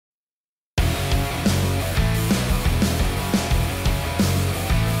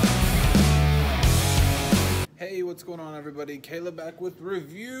what's going on, everybody? Caleb back with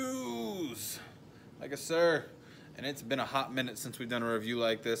reviews. Like a sir. And it's been a hot minute since we've done a review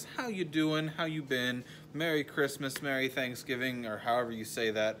like this. How you doing? How you been? Merry Christmas, Merry Thanksgiving, or however you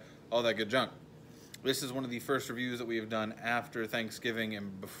say that. All that good junk. This is one of the first reviews that we have done after Thanksgiving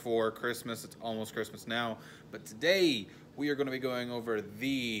and before Christmas. It's almost Christmas now. But today, we are going to be going over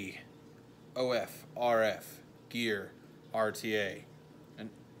the OFRF Gear RTA. And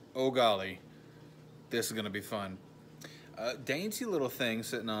oh golly, this is going to be fun. Dainty little thing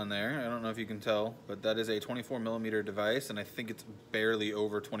sitting on there. I don't know if you can tell, but that is a 24mm device, and I think it's barely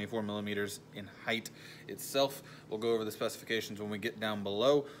over 24mm in height itself. We'll go over the specifications when we get down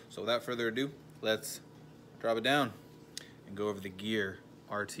below. So without further ado, let's drop it down and go over the Gear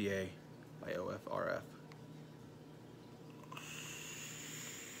RTA by OFRF.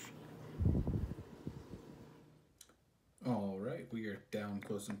 Alright, we are down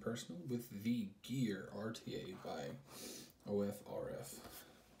close and personal with the Gear RTA by OFRF.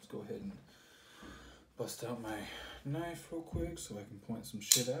 Let's go ahead and bust out my knife real quick so I can point some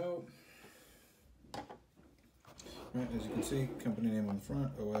shit out. Right, as you can see, company name on the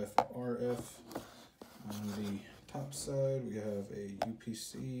front, OFRF. On the top side, we have a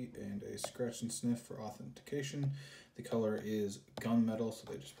UPC and a scratch and sniff for authentication. The color is gunmetal,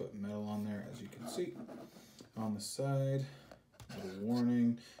 so they just put metal on there, as you can see. On the side, a little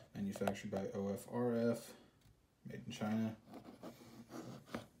warning, manufactured by OFRF, made in China.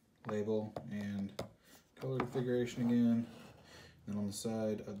 Label and color configuration again. Then on the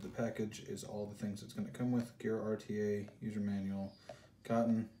side of the package is all the things it's going to come with. Gear RTA, user manual,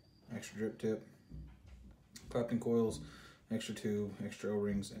 cotton, extra drip tip, clapton coils, extra tube, extra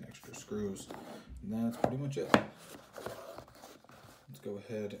O-rings, and extra screws. And that's pretty much it. Let's go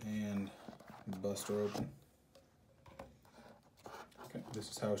ahead and bust her open. Okay,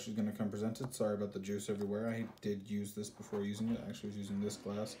 this is how she's going to come presented. Sorry about the juice everywhere. I did use this before using it. I actually was using this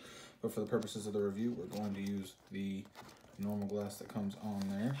glass. But for the purposes of the review, we're going to use the normal glass that comes on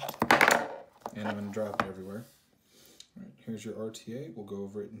there. And I'm going to drop it everywhere. All right, here's your RTA. We'll go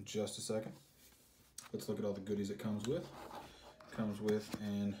over it in just a second. Let's look at all the goodies it comes with. It comes with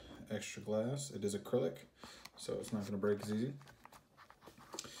an extra glass. It is acrylic, so it's not going to break as easy.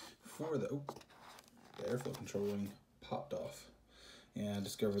 For the airflow controlling popped off. And I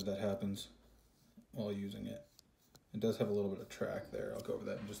discovered that happens while using it. It does have a little bit of track there. I'll go over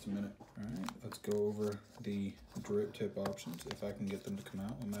that in just a minute. All right, let's go over the drip tip options. If I can get them to come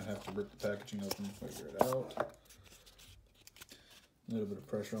out, I might have to rip the packaging open to figure it out. A little bit of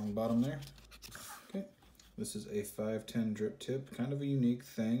pressure on the bottom there. Okay, this is a 510 drip tip. Kind of a unique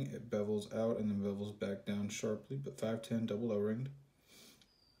thing. It bevels out and then bevels back down sharply, but 510 double O-ringed.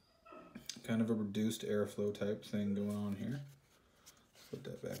 Kind of a reduced airflow type thing going on here. Put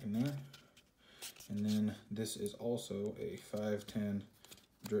that back in there. And then this is also a 510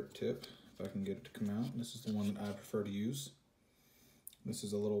 drip tip, if I can get it to come out. This is the one that I prefer to use. This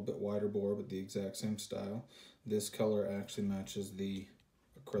is a little bit wider bore, but the exact same style. This color actually matches the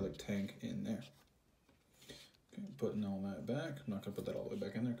acrylic tank in there. Okay, putting all that back. I'm not going to put that all the way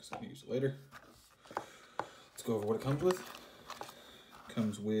back in there because I'm going to use it later. Let's go over what it comes with. It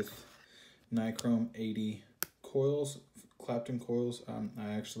comes with Nichrome 80 coils, clapton coils.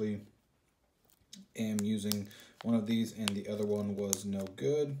 I actually am using one of these and the other one was no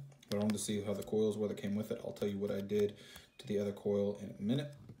good, but I wanted to see how the coils were that came with it. I'll tell you what I did to the other coil in a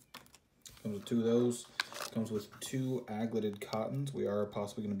minute. Comes with two of those. Comes with two agleted cottons. We are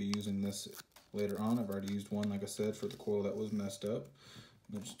possibly going to be using this later on. I've already used one, like I said, for the coil that was messed up.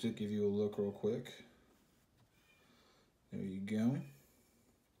 But just to give you a look real quick. There you go.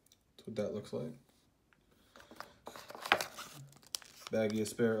 That's what that looks like. Baggie of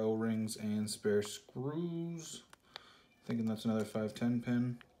spare O-rings and spare screws. Thinking that's another 510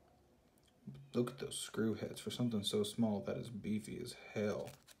 pin. Look at those screw heads. For something so small, that is beefy as hell.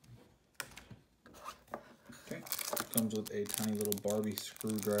 Okay, comes with a tiny little Barbie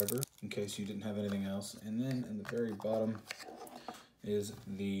screwdriver in case you didn't have anything else. And then in the very bottom is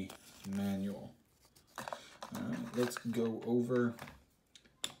the manual. Alright, let's go over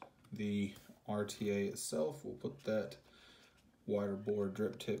the RTA itself. We'll put that wider bore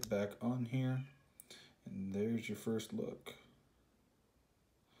drip tip back on here, and there's your first look.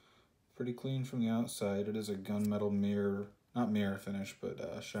 Pretty clean from the outside. It is a gunmetal mirror, not mirror finish,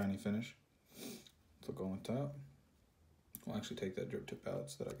 but shiny finish. Let's look on the top. I'll actually take that drip tip out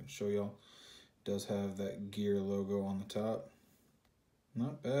so that I can show y'all. It does have that Gear logo on the top.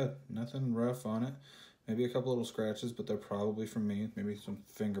 Not bad, nothing rough on it. Maybe a couple little scratches, but they're probably from me. Maybe some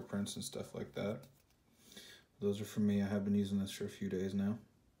fingerprints and stuff like that. Those are from me. I have been using this for a few days now.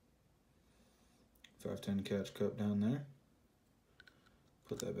 510 catch cup down there.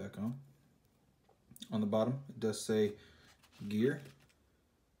 Put that back on. On the bottom, it does say Gear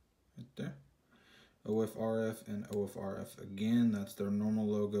right there. OFRF and OFRF again. That's their normal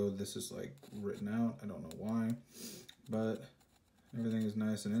logo. This is like written out. I don't know why, but everything is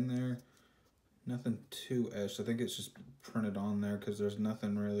nice and in there. Nothing too etched. I think it's just printed on there because there's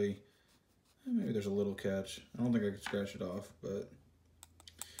nothing really. Maybe there's a little catch. I don't think I could scratch it off, but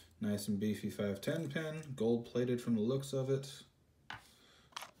nice and beefy 510 pin, gold plated from the looks of it.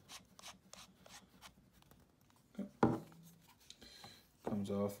 Okay. Comes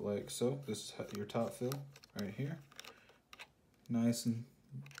off like so. This is your top fill right here. Nice and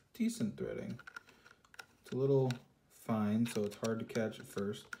decent threading. It's a little fine, so it's hard to catch at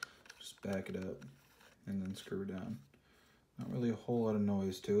first. Just back it up and then screw down. Not really a whole lot of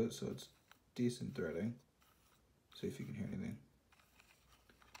noise to it, so it's decent threading. See if you can hear anything.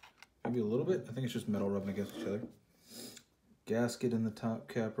 Maybe a little bit. I think it's just metal rubbing against each other. Gasket in the top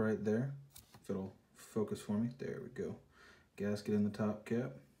cap right there. If it'll focus for me. There we go. Gasket in the top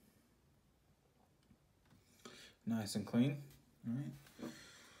cap. Nice and clean. All right.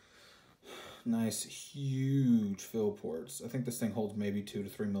 Nice, huge fill ports. I think this thing holds maybe 2 to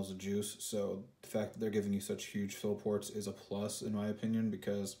 3 mils of juice, so the fact that they're giving you such huge fill ports is a plus in my opinion,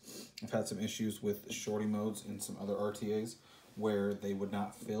 because I've had some issues with shorty modes in some other RTAs where they would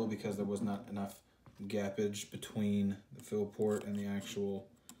not fill because there was not enough gappage between the fill port and the actual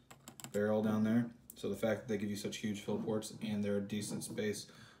barrel down there. So the fact that they give you such huge fill ports and they're a decent space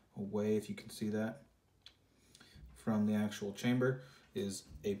away, if you can see that, from the actual chamber is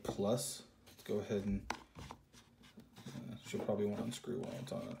a plus. Let's go ahead and she'll probably want to unscrew while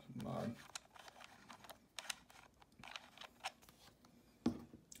it's on a mod.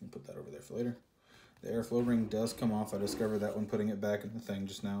 I'll put that over there for later. The airflow ring does come off. I discovered that when putting it back in the thing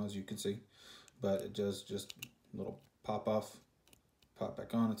just now, as you can see. But it does just a little pop off, pop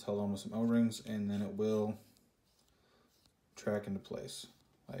back on. It's held on with some O-rings, and then it will track into place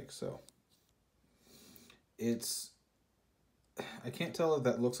like so. I can't tell if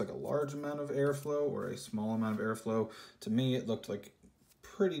that looks like a large amount of airflow or a small amount of airflow. To me, it looked like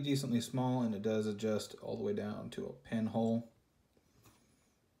pretty decently small, and it does adjust all the way down to a pinhole.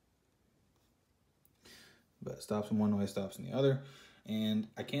 But it stops in one way, stops in the other. And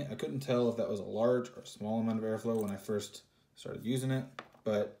I couldn't tell if that was a large or small amount of airflow when I first started using it,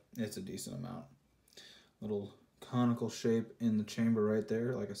 but it's a decent amount. Little conical shape in the chamber right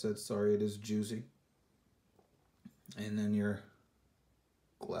there. Like I said, sorry, it is juicy. And then your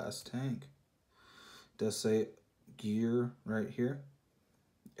glass tank. It does say Gear right here,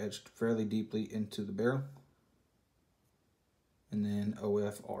 etched fairly deeply into the barrel. And then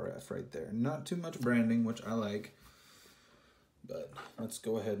OFRF right there. Not too much branding, which I like. But let's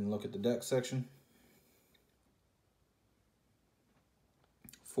go ahead and look at the deck section.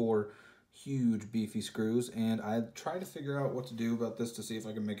 4 huge beefy screws, and I tried to figure out what to do about this to see if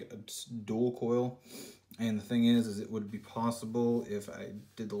I can make it a dual coil. And the thing is it would be possible if I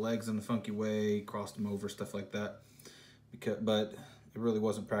did the legs in a funky way, crossed them over, stuff like that. But it really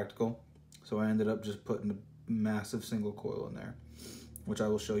wasn't practical. So I ended up just putting a massive single coil in there, which I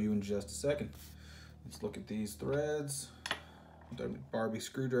will show you in just a second. Let's look at these threads with our Barbie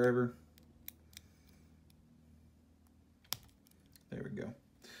screwdriver. There we go.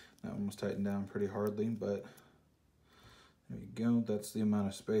 That one was tightened down pretty hardly, but there you go. That's the amount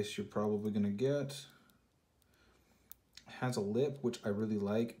of space you're probably gonna get. It has a lip, which I really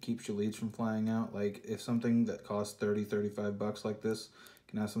like. Keeps your leads from flying out. Like if something that costs 30, 35 bucks like this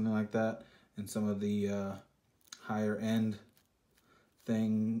can have something like that, and some of the higher end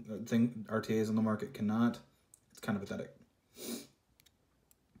thing RTAs on the market cannot, it's kind of pathetic.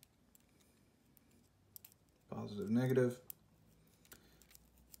 Positive, negative.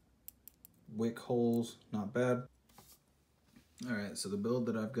 Wick holes, not bad. All right, so the build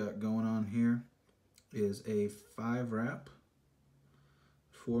that I've got going on here is a 5 wrap,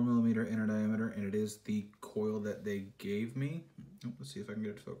 4mm inner diameter, and it is the coil that they gave me. Oh, let's see if I can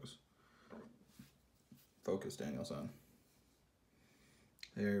get it to focus. Focus, Daniel-san.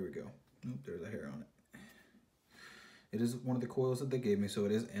 There we go. Oh, there's a hair on it. It is one of the coils that they gave me, so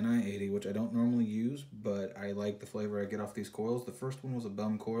it is NI80, which I don't normally use, but I like the flavor I get off these coils. The first one was a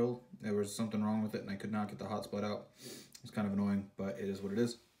bum coil. There was something wrong with it, and I could not get the hot spot out. It's kind of annoying, but it is what it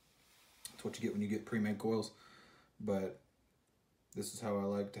is. It's what you get when you get pre-made coils, but this is how I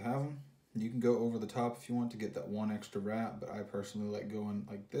like to have them. You can go over the top if you want to get that one extra wrap, but I personally like going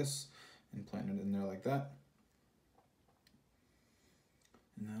like this and planting it in there like that.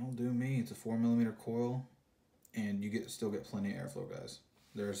 And that'll do me. It's a 4mm coil, and you still get plenty of airflow, guys.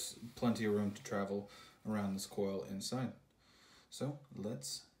 there's plenty of room to travel around this coil inside. So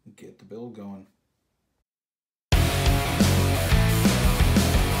let's get the build going.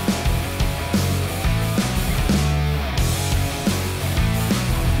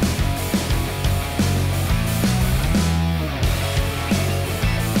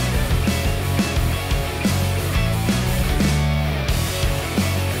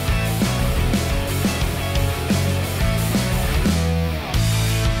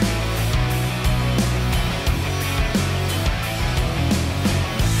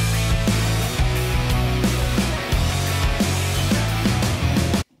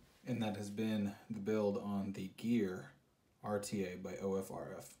 The build on the Gear RTA by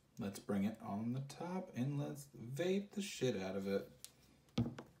OFRF. Let's bring it on the top and let's vape the shit out of it. Do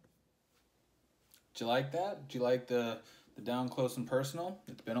you like that? Do you like the down close and personal?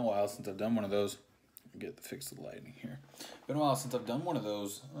 It's been a while since I've done one of those. Get to fix the lighting here. Been a while since I've done one of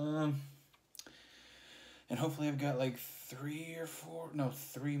those. And hopefully I've got like 3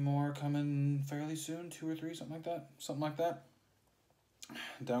 more coming fairly soon. 2 or 3, something like that. Something like that.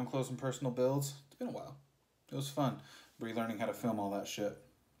 Down close and personal builds. It's been a while. It was fun relearning how to film all that shit.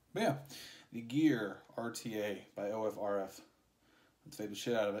 But yeah, the Gear RTA by OFRF. Let's vape the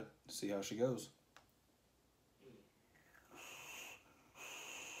shit out of it. See how she goes.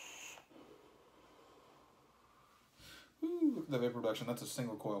 Woo, look at the vapor reduction. That's a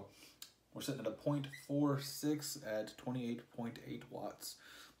single coil. We're sitting at a 0.46 at 28.8 watts.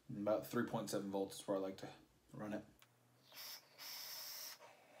 About 3.7 volts is where I like to run it.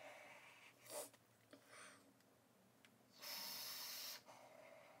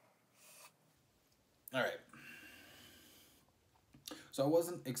 All right. So I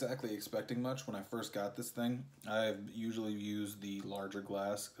wasn't exactly expecting much when I first got this thing. I've usually used the larger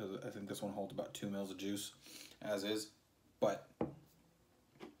glass because I think this one holds about 2 mils of juice as is, but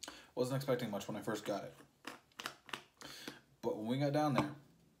wasn't expecting much when I first got it. But when we got down there,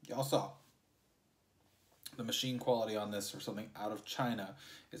 y'all saw the machine quality on this for something out of China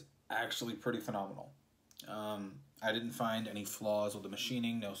is actually pretty phenomenal. I didn't find any flaws with the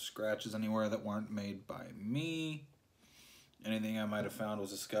machining, no scratches anywhere that weren't made by me. Anything I might have found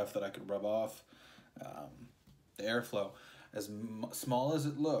was a scuff that I could rub off. The airflow, as small as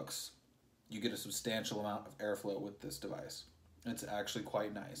it looks, you get a substantial amount of airflow with this device. It's actually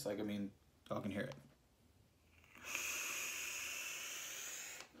quite nice. Like, I mean, y'all can hear it.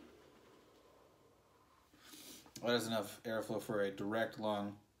 That is enough airflow for a direct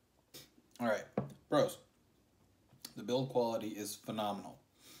lung. All right, bros. The build quality is phenomenal.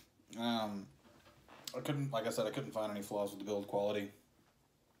 Like I said, I couldn't find any flaws with the build quality.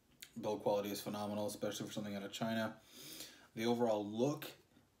 Build quality is phenomenal, especially for something out of China. The overall look,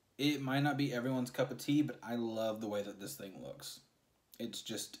 it might not be everyone's cup of tea, but I love the way that this thing looks. It's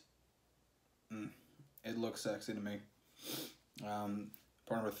just, it looks sexy to me. Part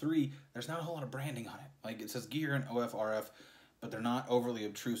number 3, there's not a whole lot of branding on it. Like, it says Gear and OFRF, but they're not overly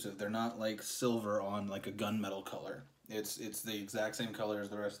obtrusive. They're not like silver on like a gunmetal color. It's the exact same color as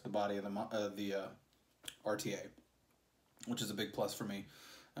the rest of the body of the RTA, which is a big plus for me.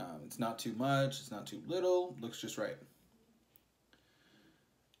 It's not too much, it's not too little, looks just right.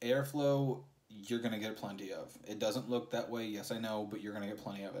 Airflow, you're gonna get plenty of. It doesn't look that way, yes I know, but you're gonna get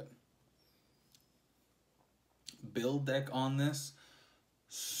plenty of it. Build deck on this,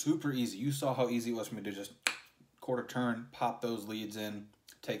 super easy. You saw how easy it was for me to just quarter turn, pop those leads in,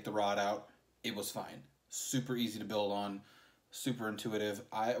 take the rod out. It was fine. Super easy to build on, super intuitive.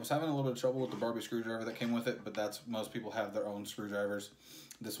 I was having a little bit of trouble with the Barbie screwdriver that came with it, but that's, most people have their own screwdrivers.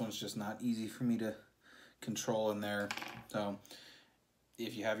 This one's just not easy for me to control in there. So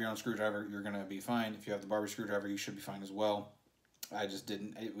if you have your own screwdriver, you're gonna be fine. If you have the Barbie screwdriver, you should be fine as well. I just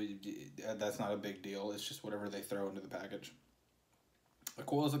didn't, that's not a big deal. It's just whatever they throw into the package. The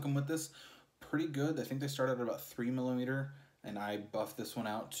coils that come with this, pretty good. I think they started at about 3 millimeter, and I buffed this one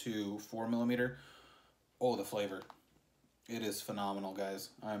out to 4 millimeter. Oh, the flavor. It is phenomenal, guys.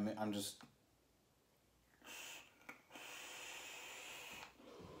 I'm just...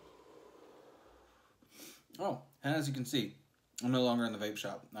 Oh, and as you can see, I'm no longer in the vape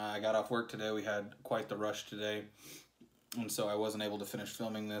shop. I got off work today. We had quite the rush today, and so I wasn't able to finish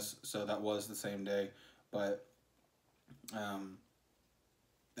filming this, so that was the same day, but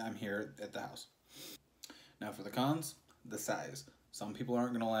I'm here at the house. Now for the cons, the size. Some people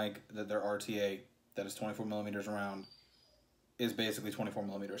aren't going to like that their RTA, that is 24 millimeters around, is basically 24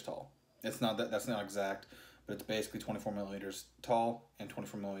 millimeters tall. It's not that, that's not exact, but it's basically 24 millimeters tall and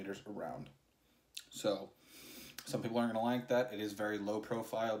 24 millimeters around. So Some people aren't going to like that. It is very low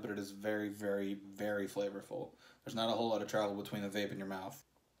profile, but it is very, very, very flavorful. There's not a whole lot of travel between the vape and your mouth.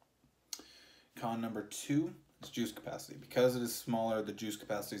 Con number 2 is juice capacity. Because it is smaller, the juice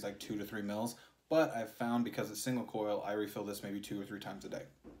capacity is like 2 to 3 mils. But I've found because it's single coil, I refill this maybe 2 or 3 times a day.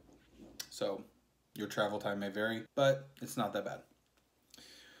 So your travel time may vary, but it's not that bad.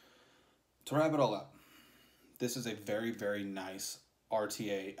 To wrap it all up, this is a very, very nice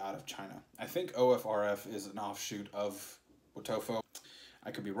RTA out of China. I think OFRF is an offshoot of Wotofo.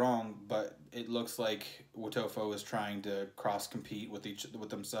 I could be wrong, but it looks like Wotofo is trying to cross-compete with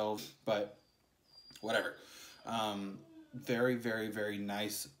themselves, but whatever. Very, very, very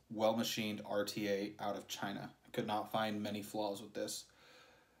nice, well-machined RTA out of China. I could not find many flaws with this.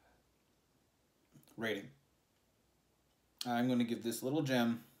 Rating. I'm going to give this little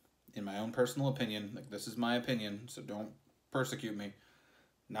gem, in my own personal opinion, like this is my opinion, so don't persecute me,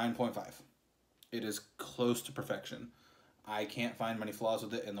 9.5. It is close to perfection. I can't find many flaws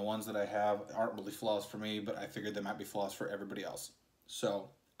with it, and the ones that I have aren't really flaws for me, but I figured they might be flaws for everybody else. So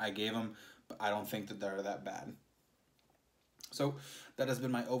I gave them, but I don't think that they're that bad. So that has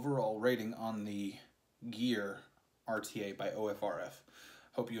been my overall rating on the Gear RTA by OFRF.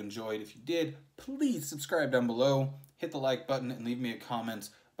 Hope you enjoyed. If you did, please subscribe down below, hit the like button, and leave me a comment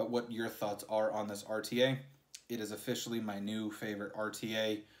about what your thoughts are on this RTA. It is officially my new favorite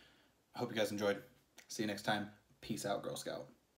RTA. I hope you guys enjoyed. See you next time. Peace out, Girl Scout.